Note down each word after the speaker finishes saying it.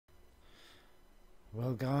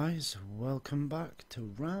Well guys, welcome back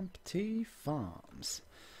to Rampt Farms.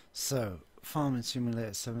 So, Farming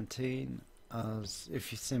Simulator 17, as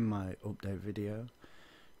if you've seen my update video,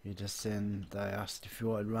 you just seen that I asked if you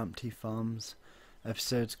wanted Rampt Farms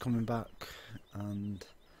episodes coming back, and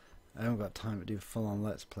I haven't got time to do full on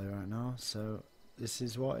Let's Play right now, so this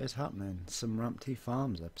is what is happening, some Rampt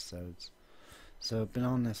Farms episodes. So I've been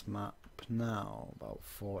on this map now about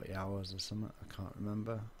 40 hours or something, I can't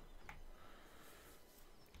remember.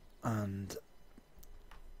 And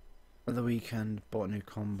at the weekend bought a new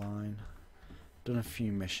combine, done a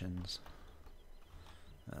few missions,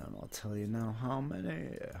 I'll tell you now how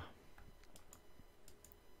many.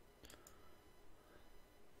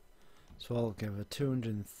 So altogether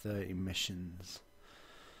 230 missions,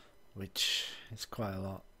 which is quite a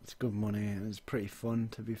lot. It's good money and it's pretty fun,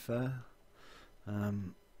 to be fair.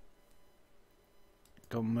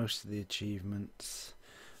 Got most of the achievements.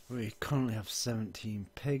 We currently have 17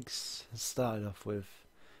 pigs. I started off with,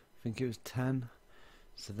 I think it was 10.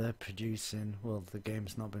 So they're producing, well, the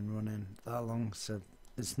game's not been running that long, so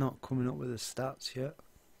it's not coming up with the stats yet.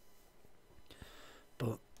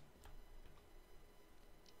 But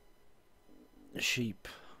sheep,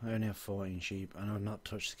 I only have 14 sheep, and I've not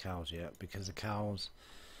touched the cows yet because the cows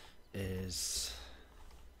is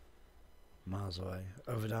miles away,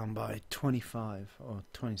 over down by 25 or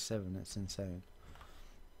 27. It's insane.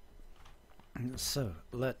 So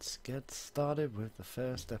let's get started with the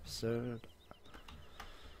first episode.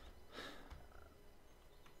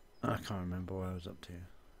 I can't remember what I was up to.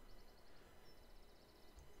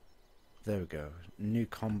 There we go. New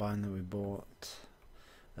combine that we bought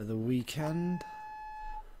at the weekend.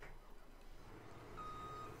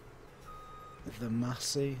 The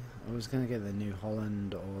Massey. I was gonna get the New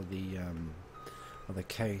Holland or the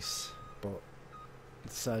case, but I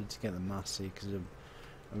decided to get the Massey because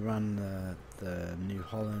I ran the New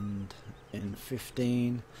Holland in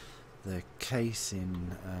 15, the case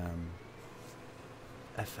in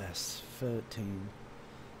FS 13,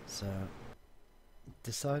 so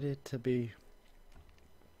decided to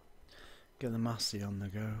get the Massey on the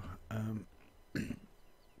go.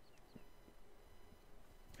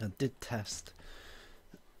 I did test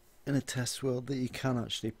in a test world that you can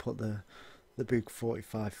actually put the big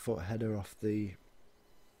 45-foot header off the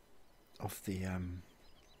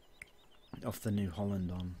New Holland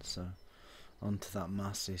on, so onto that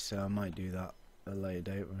Massey, so I might do that at a later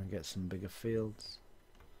date when I get some bigger fields.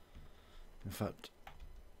 In fact,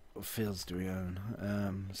 what fields do we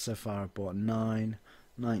own? So far I've bought 9,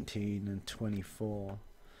 19 and 24,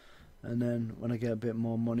 and then when I get a bit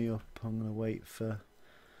more money up I'm going to wait for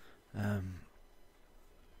a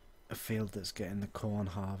field that's getting the corn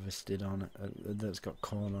harvested on it, that's got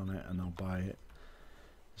corn on it, and I'll buy it.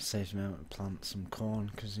 Saves me out to plant some corn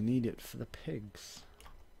because I need it for the pigs,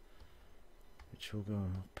 which we'll go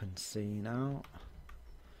up and see now.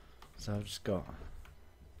 So I've just got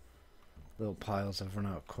little piles. I've run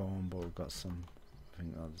out of corn, but we've got some, I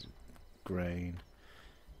think that's grain,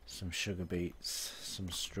 some sugar beets, some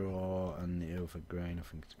straw, and the other grain, I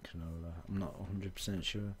think it's canola. I'm not 100%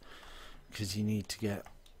 sure because you need to get,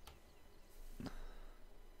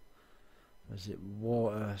 is it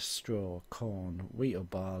water, straw, corn, wheat or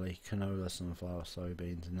barley, canola, sunflower,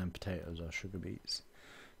 soybeans, and then potatoes or sugar beets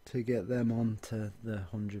to get them onto the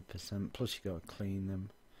 100%. Plus you got to clean them.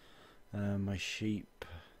 My sheep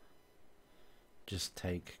just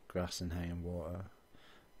take grass and hay and water,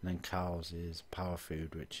 and then cows is power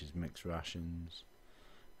food, which is mixed rations.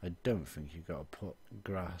 I don't think you've got to put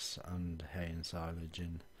grass and hay and silage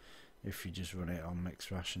in if you just run it on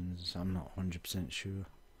mixed rations. I'm not 100% sure.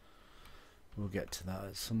 We'll get to that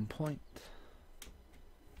at some point.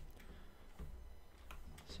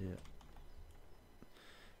 See it.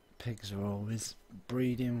 Pigs are always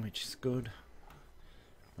breeding, which is good.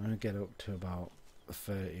 I'm gonna get up to about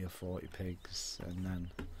 30 or 40 pigs,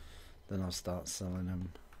 and then I'll start selling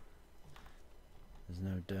them. There's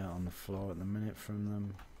no dirt on the floor at the minute from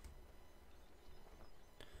them.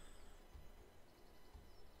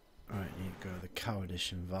 Right, here you go, the Cow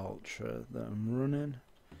Edition Valtra that I'm running.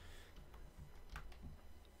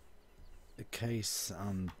 The case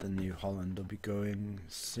and the New Holland will be going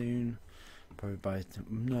soon. Probably by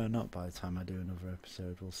no, not by the time I do another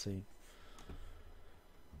episode. We'll see.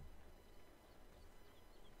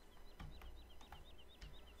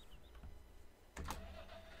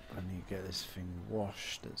 I need to get this thing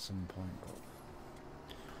washed at some point.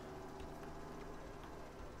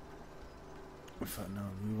 In fact, no,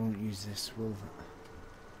 we won't use this.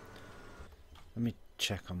 Let me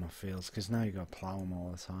check on my fields, because now you got to plough them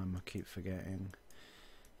all the time. I keep forgetting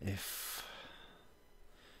if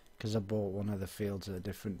because I bought one of the fields at a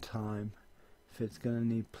different time. If it's going to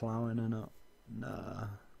need ploughing or not, nah.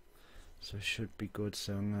 So it should be good.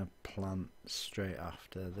 So I'm going to plant straight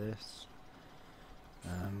after this.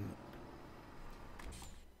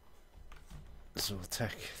 So we'll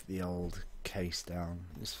take the old case down.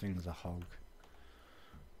 This thing's a hog.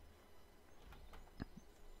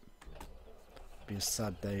 Be a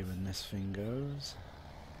sad day when this thing goes.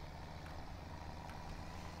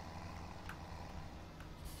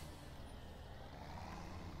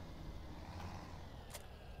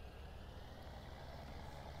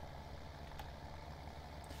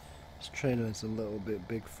 This trailer is a little bit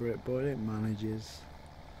big for it, but it manages.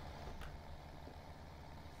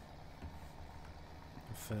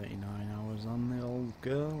 39 hours on the old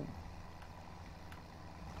girl.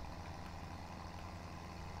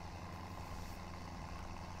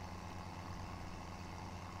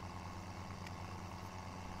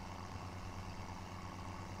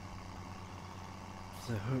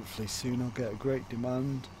 So hopefully soon I'll get a great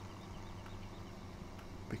demand,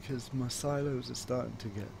 because my silos are starting to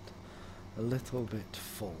get a little bit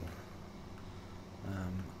full.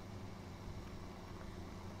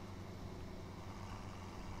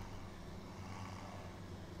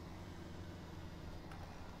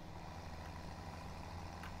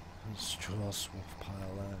 The straw swath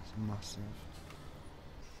pile there is massive.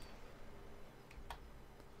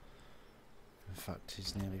 In fact,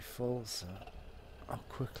 he's nearly full, so I'll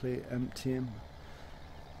quickly empty him.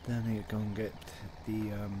 Then I go and get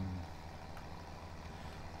the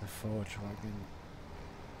forge wagon.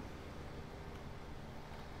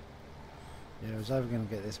 Yeah, I was either going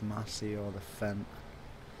to get this Massey or the Fent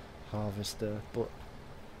harvester, but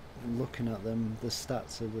looking at them, the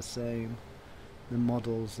stats are the same, the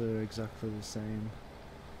models are exactly the same,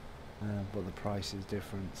 but the price is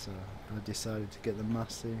different, so I decided to get the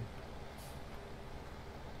Massey.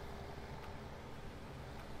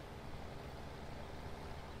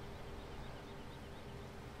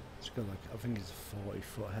 It's got like, I think it's a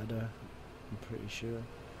 40-foot header, I'm pretty sure.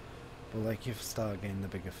 But like if I start getting the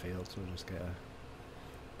bigger fields, we'll just get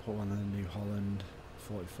put one of the New Holland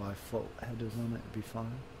 45-foot headers on it, it'll be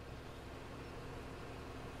fine.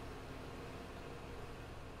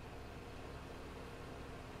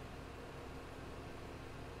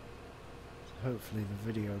 So hopefully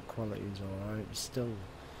the video quality is alright. Still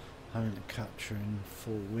having to capture in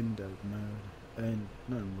full window mode,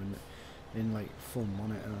 not in window, in like full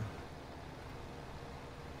monitor.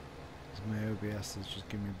 My OBS is just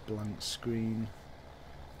giving me a blank screen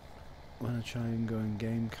when I try and go in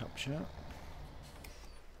game capture.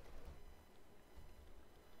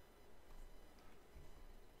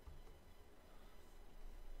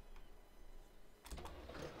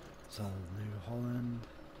 So New Holland.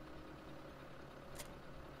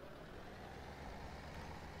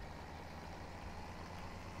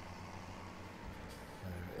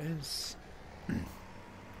 There it is.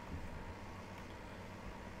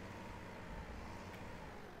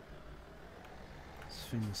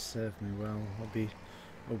 Things served me well. I'll be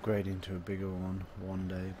upgrading to a bigger one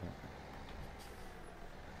day,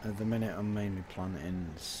 but at the minute I'm mainly planting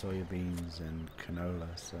soybeans and canola,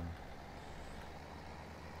 so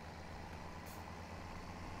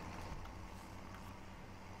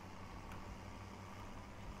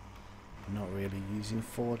I'm not really using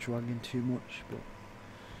forge wagon too much, but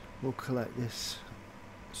we'll collect this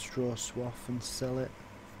straw swath and sell it.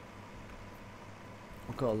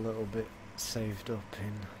 I've got a little bit saved up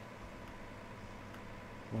in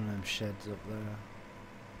one of them sheds up there,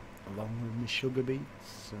 along with my sugar beets,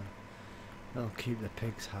 so that'll keep the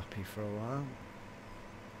pigs happy for a while.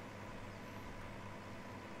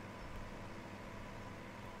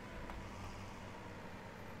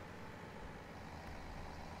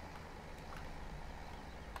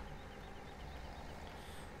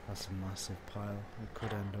 That's a massive pile. It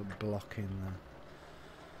could end up blocking the...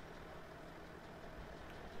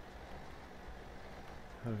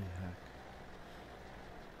 Holy heck.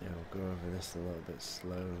 Yeah, we'll go over this a little bit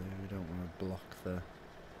slowly. We don't want to block the...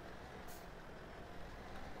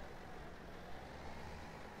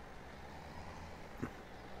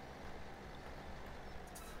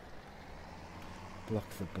 block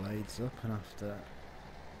the blades up, and after...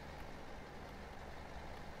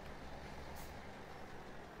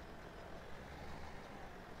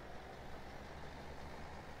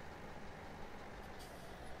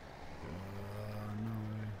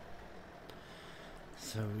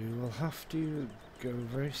 So we will have to go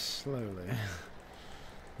very slowly.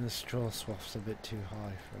 The straw swath's a bit too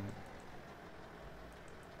high for it.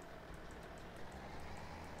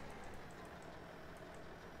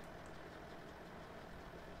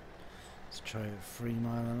 Let's try 3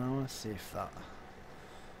 mile an hour, see if that...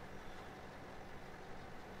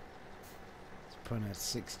 It's putting at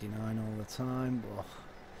 69 all the time,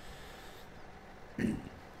 but...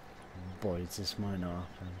 Boys, this might not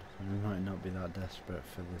happen. We might not be that desperate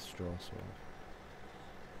for the straw sword.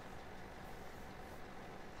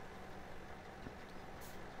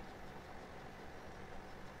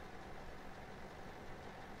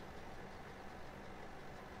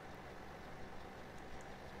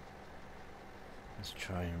 Let's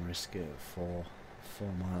try and risk it at 4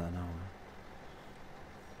 mile an hour.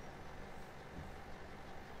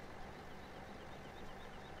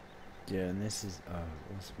 Yeah, and this is... Oh,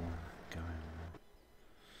 what's my going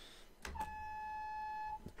on?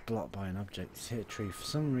 Blocked by an object. It's hit a tree. For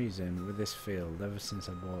some reason, with this field, ever since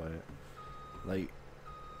I bought it, like,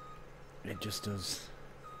 it just does...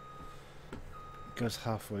 goes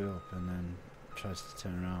halfway up and then tries to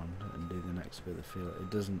turn around and do the next bit of the field.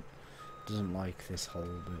 It doesn't like this whole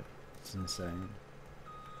bit. It's insane.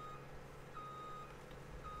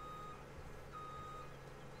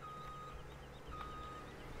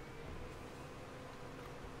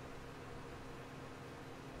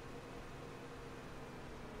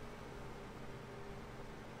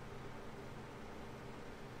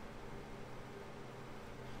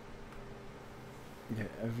 Yeah,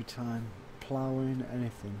 every time ploughing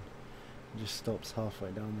anything, it just stops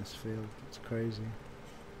halfway down this field. It's crazy.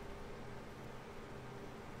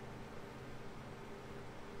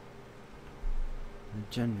 I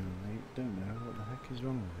genuinely don't know what the heck is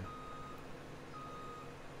wrong with it.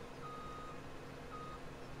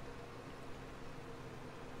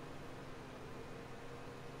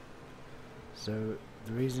 So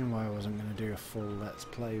the reason why I wasn't going to do a full let's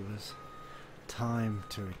play was time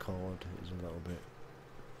to record is a little bit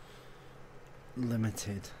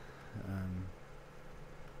limited.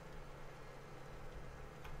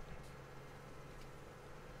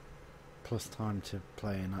 Plus time to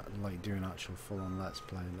play and like do an actual full-on let's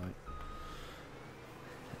play. Like,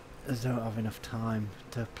 I don't have enough time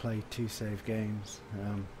to play 2 save games.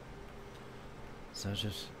 So I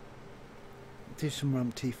just do some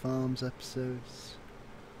Rampt Farms episodes.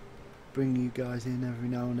 Bring you guys in every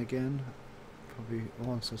now and again, probably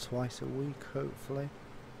once or twice a week, hopefully,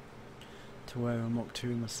 to where I'm up to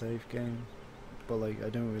in my save game. But like, I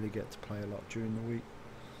don't really get to play a lot during the week.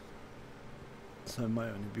 So it might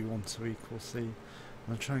only be once a week, we'll see.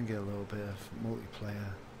 I'll try and get a little bit of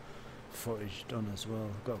multiplayer footage done as well.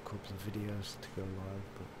 I've got a couple of videos to go live,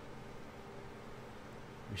 but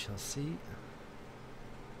we shall see.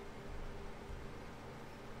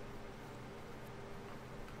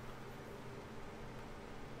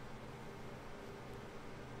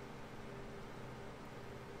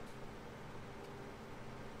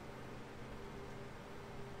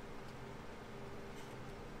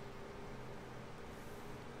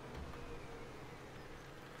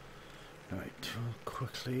 Right, we'll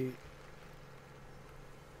quickly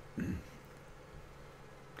go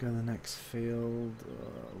to the next field.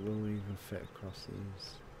 Will we even fit across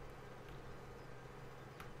these?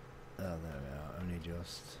 Oh, there we are. Only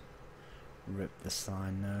just ripped the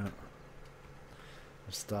sign now.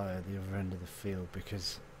 I've started at the other end of the field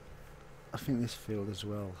because I think this field as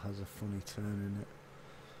well has a funny turn in it.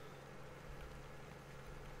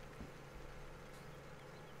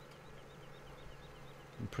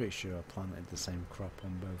 I'm pretty sure I planted the same crop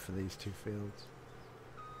on both of these 2 fields,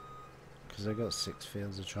 because I got 6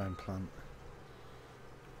 fields to try and plant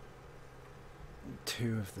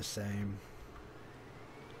 2 of the same.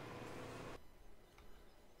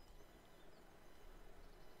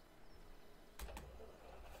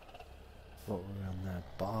 What were we on there?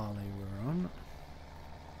 Barley we're on.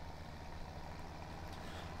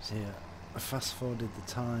 So yeah, I fast forwarded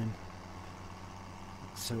the time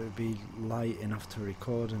so it'd be light enough to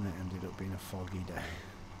record, and it ended up being a foggy day.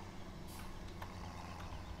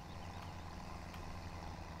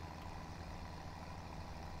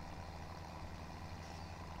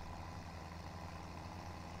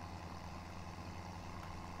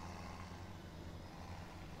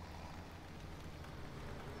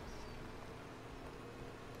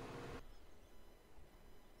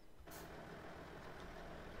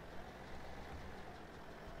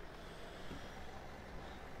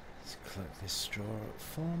 Collect this straw at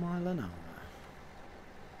 4 mile an hour.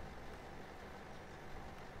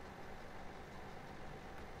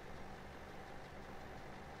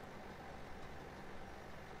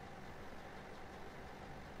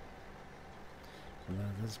 Well,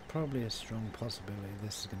 there's probably a strong possibility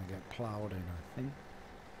this is going to get ploughed in, I think.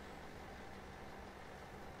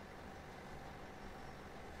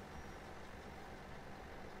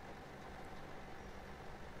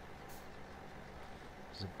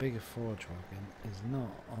 bigger forge wagon is not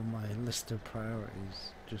on my list of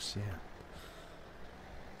priorities just yet.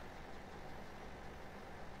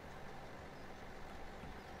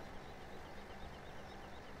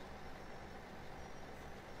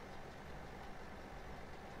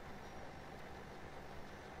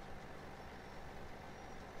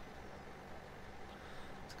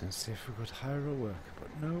 Gonna see if we could hire a worker, but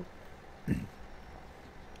no.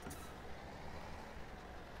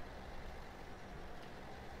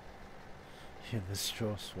 Yeah, the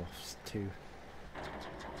straw swath's too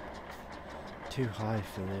high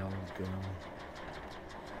for the old girl.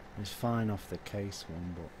 It's fine off the case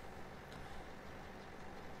one, but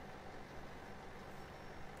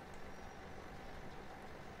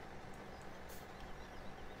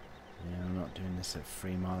yeah, I'm not doing this at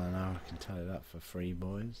 3 miles an hour, I can tell you that for free,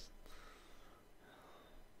 boys.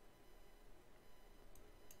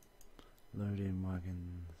 Loading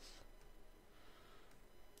wagons.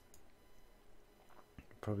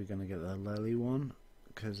 Probably going to get the Lely one,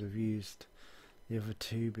 because I've used the other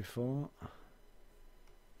two before.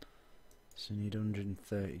 So you need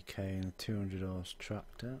 130k and a 200 horse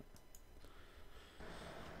tractor.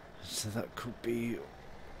 So that could be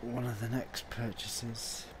one of the next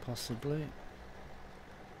purchases, possibly.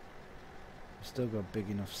 I've still got a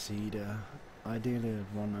big enough seeder. Ideally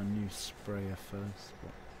I'd want a new sprayer first,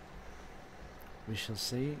 but we shall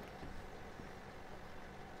see.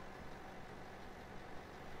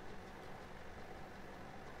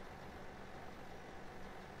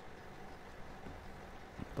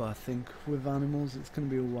 But I think with animals it's going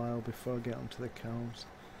to be a while before I get onto the cows,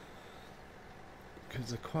 because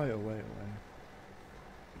they're quite a way away.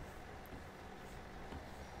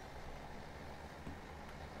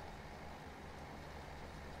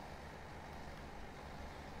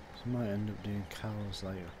 So I might end up doing cows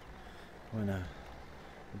later when a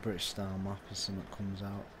British style map or something comes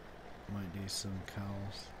out. Might do some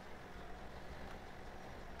cows.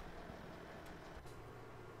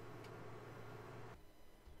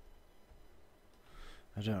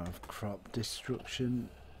 I don't have crop destruction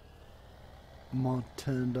mod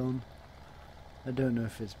turned on. I don't know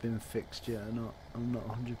if it's been fixed yet or not. I'm not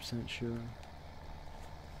 100% sure.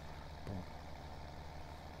 But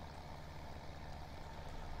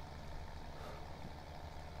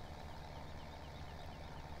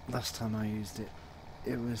last time I used it,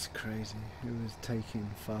 it was crazy. It was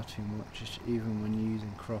taking far too much. Even when you're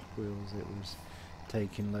using crop wheels, it was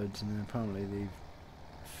taking loads, and then apparently they've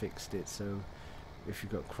fixed it so if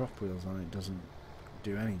you've got crop wheels on, it doesn't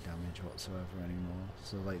do any damage whatsoever anymore.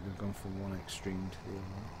 So like they've gone from one extreme to the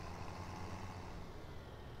other.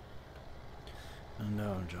 I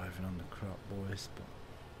know I'm driving on the crop, boys, but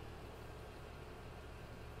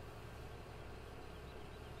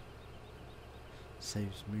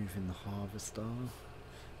saves moving the harvester.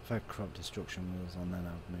 If I had crop destruction wheels on, then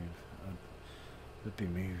I'd move. I'd be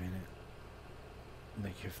moving it.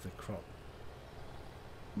 Like if the crop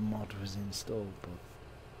mod was installed, but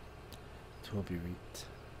it will be reaped.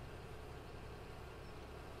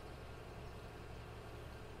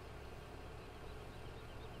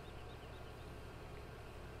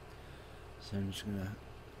 So I'm just gonna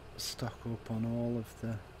stock up on all of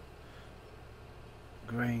the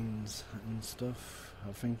grains and stuff.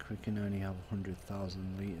 I think we can only have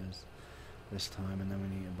 100,000 litres this time, and then we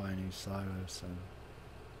need to buy a new silo, so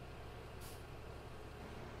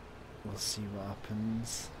we'll see what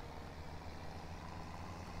happens.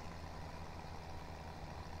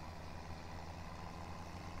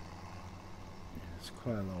 There's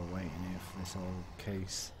quite a lot of waiting here for this old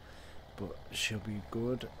case, but she'll be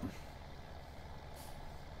good.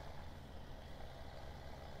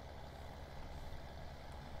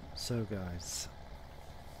 So guys,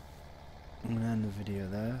 I'm going to end the video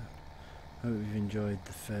there. Hope you've enjoyed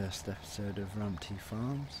the first episode of Rampt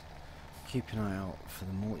Farms. Keep an eye out for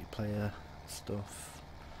the multiplayer stuff,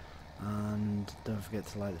 and don't forget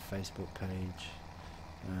to like the Facebook page.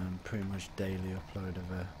 Pretty much daily upload of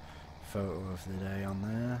a photo of the day on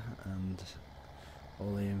there, and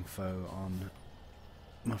all the info on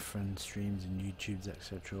my friends' streams and YouTubes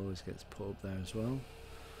etc. always gets put up there as well.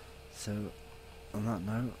 So on that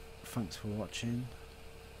note, thanks for watching,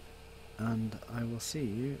 and I will see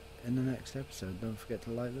you in the next episode. Don't forget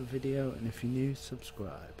to like the video, and if you're new,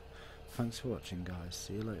 subscribe. Thanks for watching guys,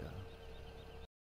 see you later.